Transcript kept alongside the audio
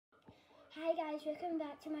Hi guys, welcome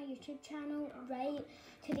back to my YouTube channel. Right,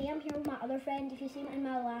 today I'm here with my other friend. If you've seen in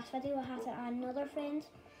my last video, I had to add another friend.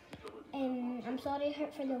 I'm sorry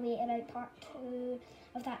for the wait about part 2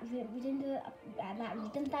 of that reading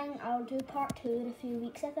thing. I'll do part 2 in a few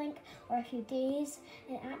weeks, I think, or a few days.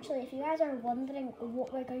 And actually, if you guys are wondering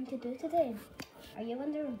what we're going to do today, are you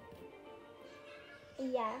wondering?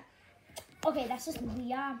 Yeah. Okay, this is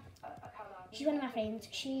Leah. She's one of my friends.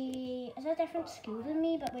 She is at a different school than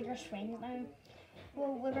me, but we're just friends now.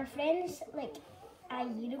 Well, we were friends like a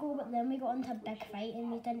year ago, but then we got into a big fight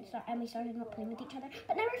and we started not playing with each other.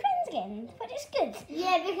 But now we're friends again, which is good.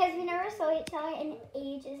 Yeah, because we never saw each other in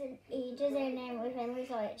ages and ages, and then we finally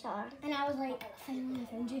saw each other. And I was like, finally I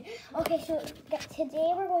found you. Okay, so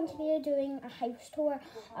today we're going to be doing a house tour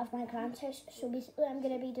of my grand's house. So basically I'm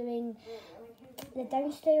going to be doing the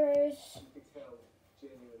downstairs,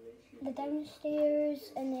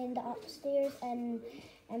 and then the upstairs in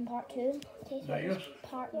part 2. Okay, so this is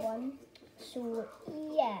part 1. So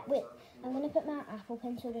yeah, wait, I'm gonna put my Apple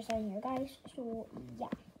Pencil just on here, guys. So yeah,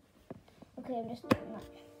 okay, I'm just doing that.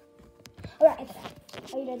 Alright,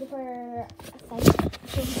 are you ready for a fight?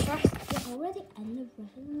 So first, we're already in the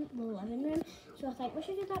living room, so I think we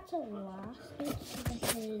should do that to last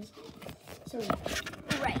because, so yeah.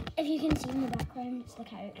 Right, if you can see in the background, it's the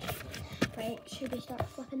couch. Right, should we start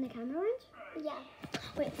flipping the camera around? Yeah.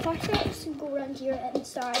 Wait, first let's go around here and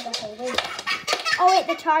start the hallway. Oh wait,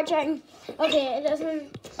 the charging. Okay, it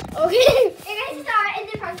doesn't. Okay. We're going to start in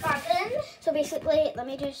the front garden. So basically,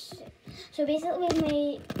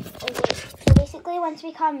 once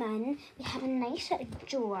we come in, we have a nice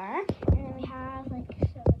door, and then we have like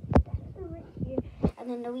right here, and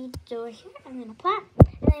then the wee door here, and then a plant,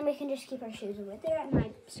 and then we can just keep our shoes over there, and my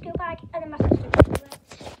school bag, and then my sister's over there.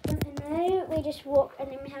 And now we just walk, and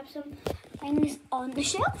then we have some things on the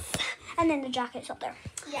shelf, and then the jacket's up there.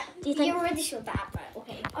 Yeah. Do you think? You already showed that, but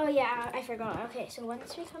okay. Oh yeah, I forgot. Okay, so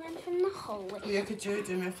once we come in from the hallway, Yeah, could you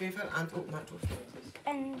do me a favour and open that door?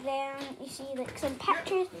 and then you see like some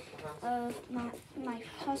pictures of my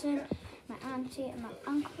cousin, my auntie, and my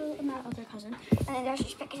uncle, and my other cousin, and then there's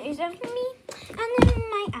just pictures of me, and then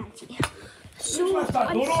my auntie. So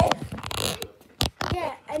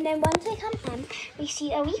yeah, and then once we come in, we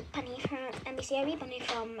see a wee bunny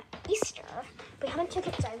from Easter. We haven't took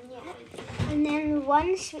it down yet. And then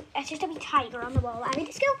it's just a wee tiger on the wall at the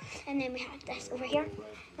school. And then we have this over here.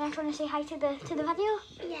 And I want to say hi to the video.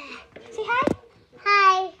 Yeah. Say hi.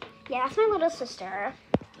 Hi. Yeah, that's my little sister.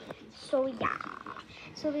 So yeah.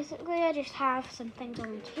 So basically I just have some things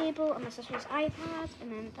on the table, and my sister's iPad,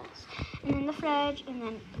 and then this, and then the fridge, and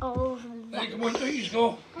then all of that. Come on, please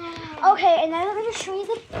go. Okay, and now let me just show you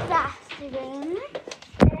the bathroom.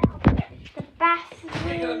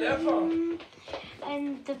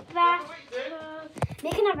 And the bathtub.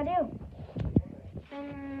 Making a video.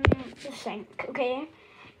 The sink, okay?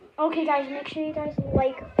 Okay guys, make sure you guys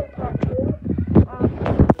like the part 2.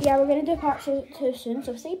 Yeah, we're gonna do part 2 soon,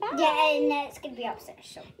 so say bye. Yeah, and it's going to be upstairs.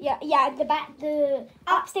 So. Yeah, the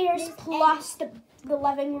upstairs plus the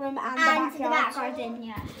living room and the back garden,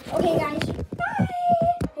 yeah. Okay guys, bye.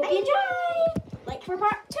 Hope you enjoy. Like for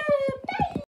part 2.